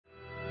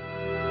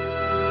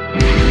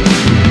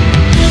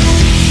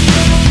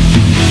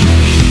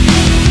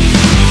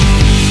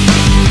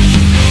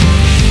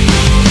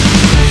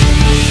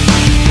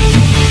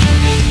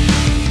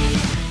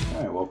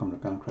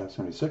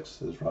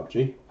Rob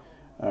G.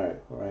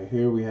 Alright, right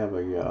here we have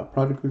a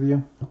product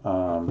review.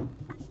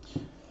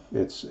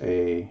 It's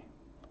a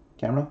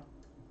camera,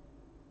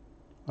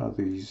 one of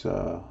these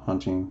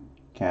hunting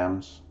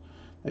cams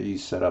that you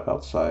set up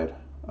outside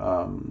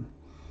and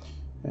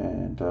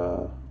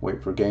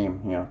wait for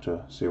game,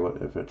 to see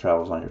what if it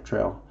travels on your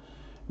trail.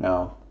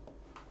 Now,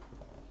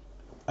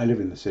 I live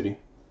in the city,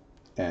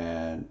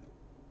 and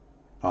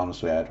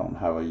honestly, I don't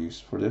have a use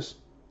for this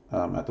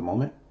at the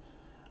moment.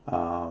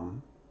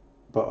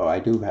 But what I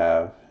do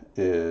have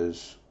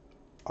is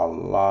a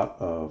lot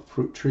of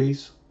fruit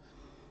trees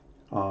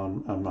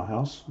on my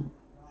house,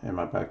 in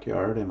my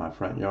backyard, in my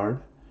front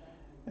yard,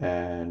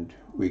 and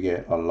we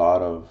get a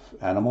lot of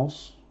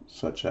animals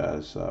such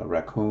as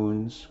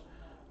raccoons,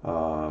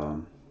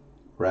 um,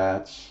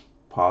 rats,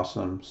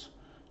 possums,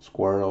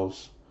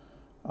 squirrels.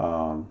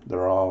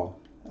 They're all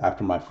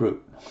after my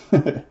fruit.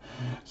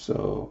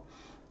 So,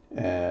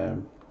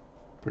 and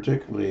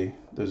particularly,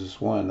 there's this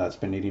one that's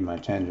been eating my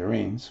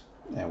tangerines,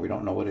 and we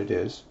don't know what it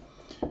is.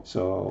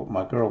 So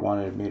my girl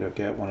wanted me to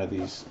get one of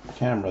these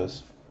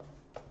cameras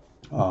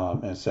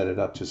and set it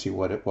up to see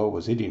what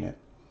was eating it.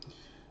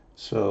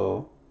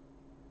 So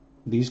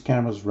these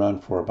cameras run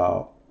for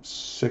about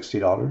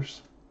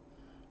 $60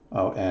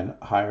 and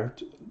higher,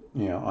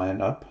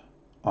 and up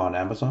on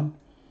Amazon.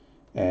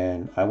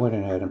 And I went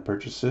ahead and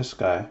purchased this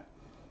guy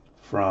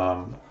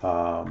from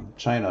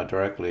China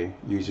directly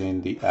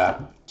using the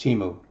app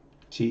Temu,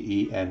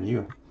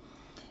 Temu,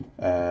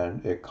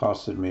 and it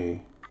costed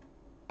me,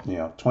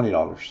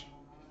 $20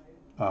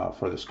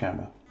 for this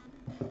camera.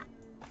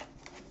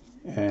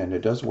 And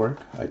it does work.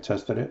 I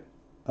tested it.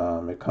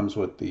 It comes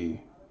with the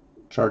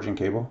charging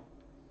cable.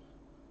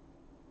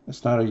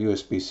 It's not a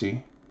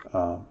USB-C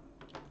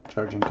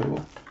charging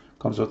cable.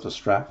 Comes with a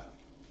strap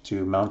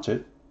to mount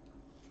it.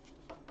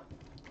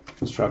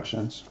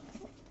 Instructions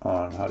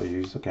on how to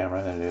use the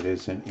camera, and it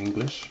is in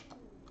English,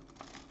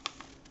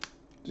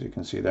 as you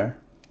can see there.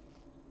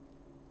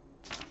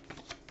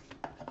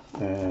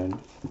 And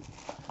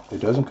it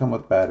doesn't come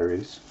with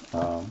batteries.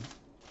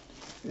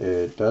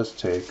 It does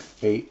take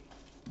 8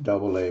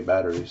 AA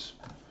batteries.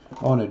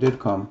 Oh, and it did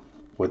come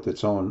with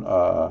its own,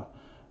 I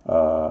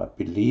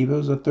believe it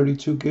was a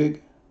 32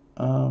 gig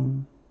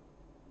micro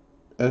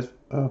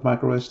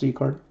SD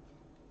card.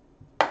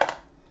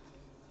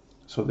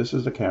 So this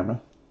is the camera.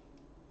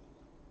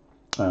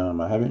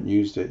 I haven't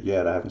used it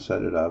yet. I haven't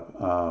set it up,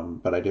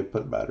 but I did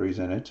put batteries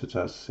in it to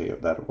test to see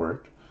if that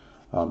worked.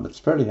 It's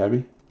fairly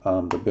heavy.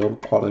 The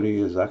build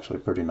quality is actually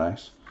pretty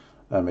nice.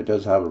 It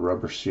does have a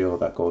rubber seal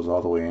that goes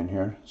all the way in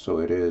here, so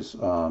it is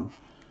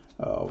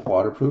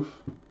waterproof.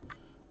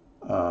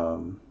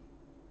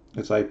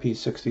 It's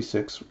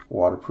IP66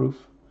 waterproof.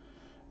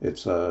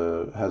 It's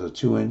has a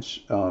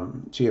 2-inch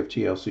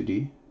TFT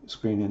LCD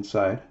screen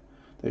inside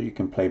that you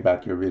can play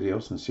back your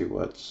videos and see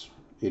what's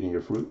eating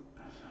your fruit.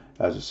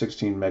 It has a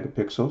 16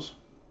 megapixels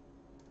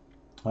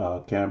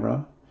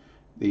camera.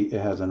 It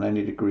has a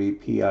 90-degree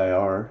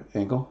PIR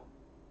angle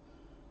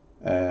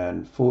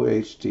and full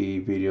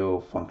HD video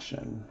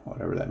function,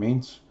 whatever that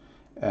means,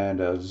 and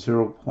a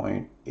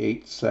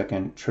 0.8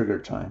 second trigger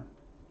time.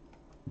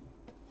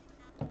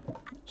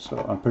 So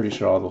I'm pretty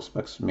sure all those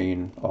specs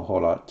mean a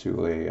whole lot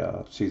to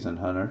a seasoned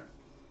hunter.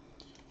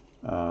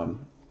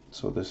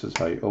 So this is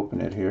how you open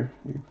it here.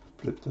 You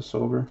flip this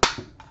over,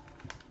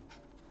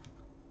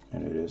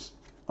 and it is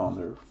on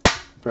there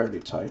fairly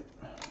tight.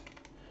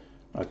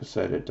 Like I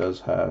said, it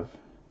does have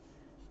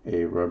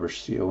a rubber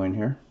seal in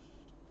here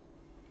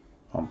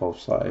on both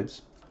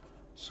sides,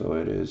 so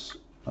it is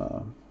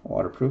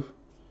waterproof.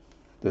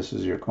 This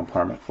is your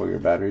compartment for your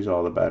batteries.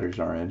 All the batteries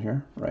are in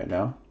here right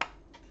now.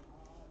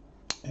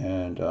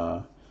 And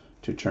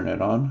to turn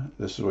it on,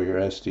 this is where your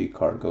SD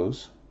card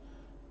goes.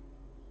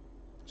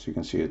 So you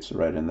can see it's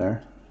right in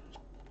there.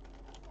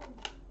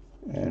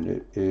 And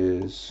it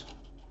is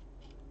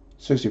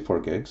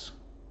 64 gigs.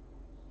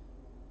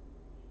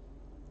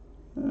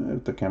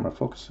 If the camera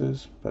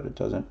focuses, but it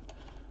doesn't.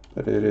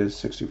 But it is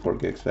 64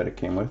 gigs that it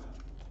came with.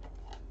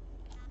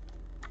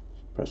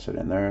 Press it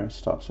in there, it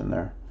stops in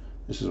there.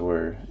 This is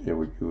where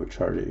you would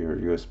charge it. Your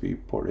USB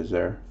port is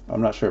there.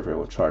 I'm not sure if it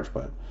will charge,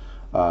 but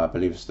I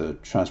believe it's to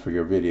transfer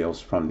your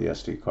videos from the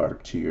SD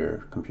card to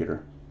your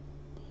computer.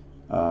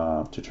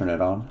 To turn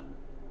it on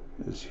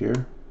is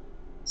here.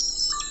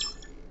 As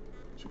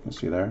you can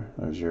see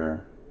there's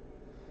your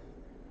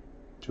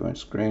 2-inch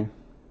screen.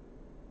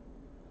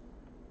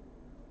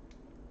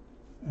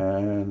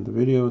 And the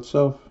video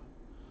itself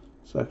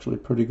is actually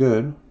pretty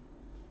good.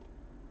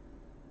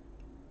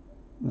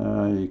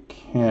 You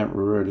can't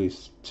really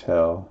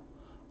tell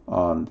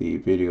on the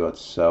video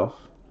itself.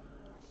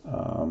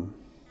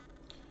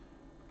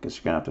 Guess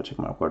you're gonna have to take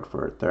my word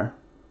for it there.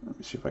 Let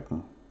me see if I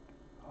can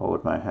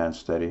hold my hand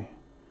steady.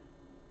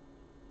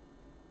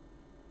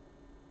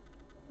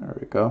 There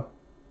we go.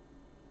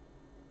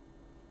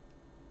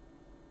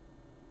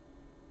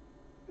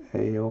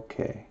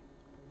 A-okay.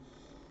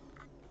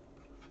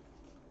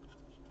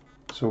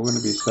 So we're going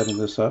to be setting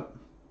this up.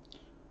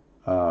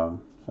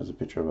 There's a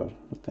picture of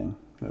a thing,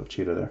 a little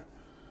cheetah there.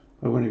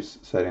 We're going to be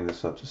setting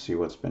this up to see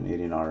what's been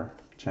eating our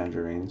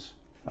tangerines.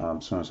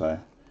 As soon as I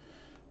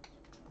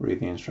read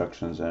the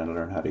instructions and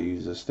learn how to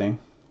use this thing,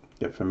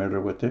 get familiar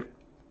with it.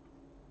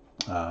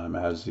 It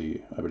has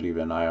the, I believe,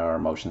 an IR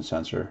motion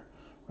sensor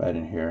right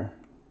in here,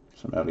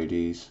 some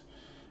LEDs,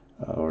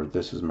 or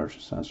this is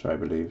motion sensor, I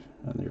believe,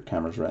 and your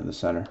camera's right in the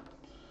center.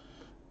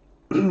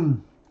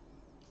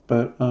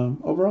 But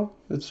overall,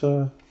 it's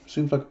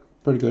seems like a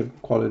pretty good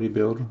quality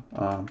build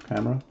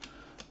camera.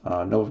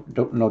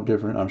 No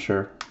different, I'm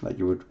sure, that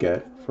you would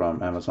get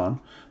from Amazon.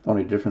 The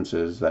only difference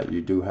is that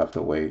you do have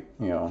to wait,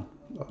 you know,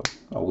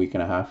 a week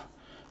and a half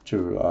to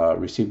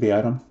receive the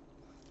item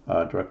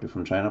directly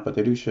from China, but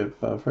they do ship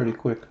fairly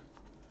quick.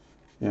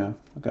 Yeah,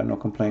 I got no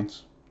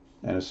complaints,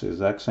 and it's the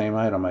exact same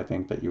item I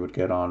think that you would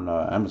get on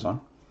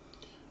Amazon.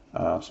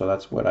 So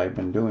that's what I've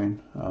been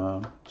doing,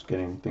 just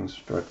getting things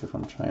directly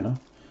from China,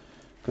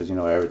 because you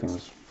know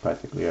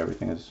practically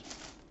everything is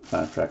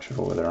manufactured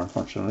over there,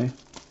 unfortunately.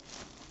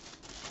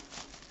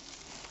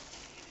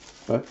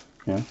 But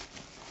yeah,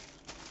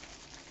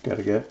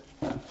 gotta get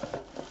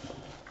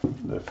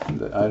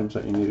the items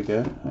that you need to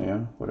get. Yeah,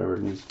 whatever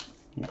it needs.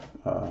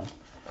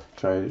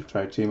 Try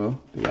Temu,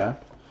 the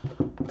app.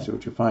 See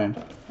what you find.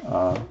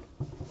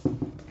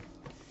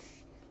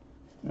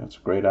 It's a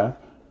great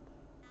app.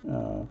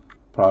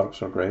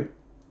 Products are great.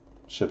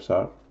 Ships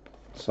out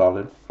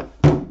solid.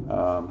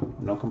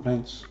 No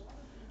complaints.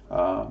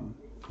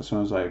 As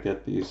soon as I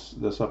get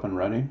this up and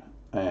running,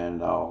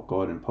 and I'll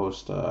go ahead and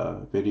post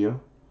a video.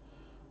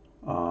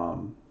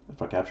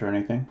 If I capture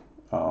anything,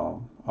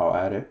 I'll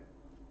add it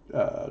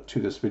to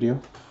this video.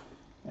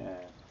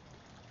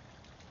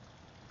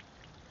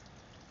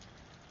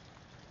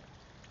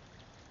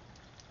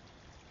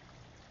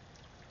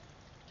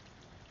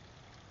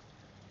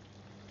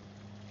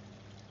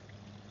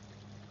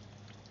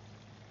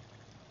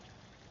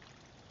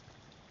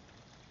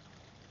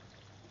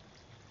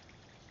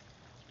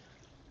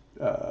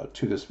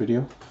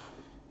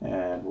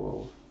 And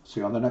we'll see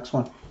you on the next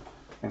one.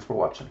 Thanks for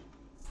watching.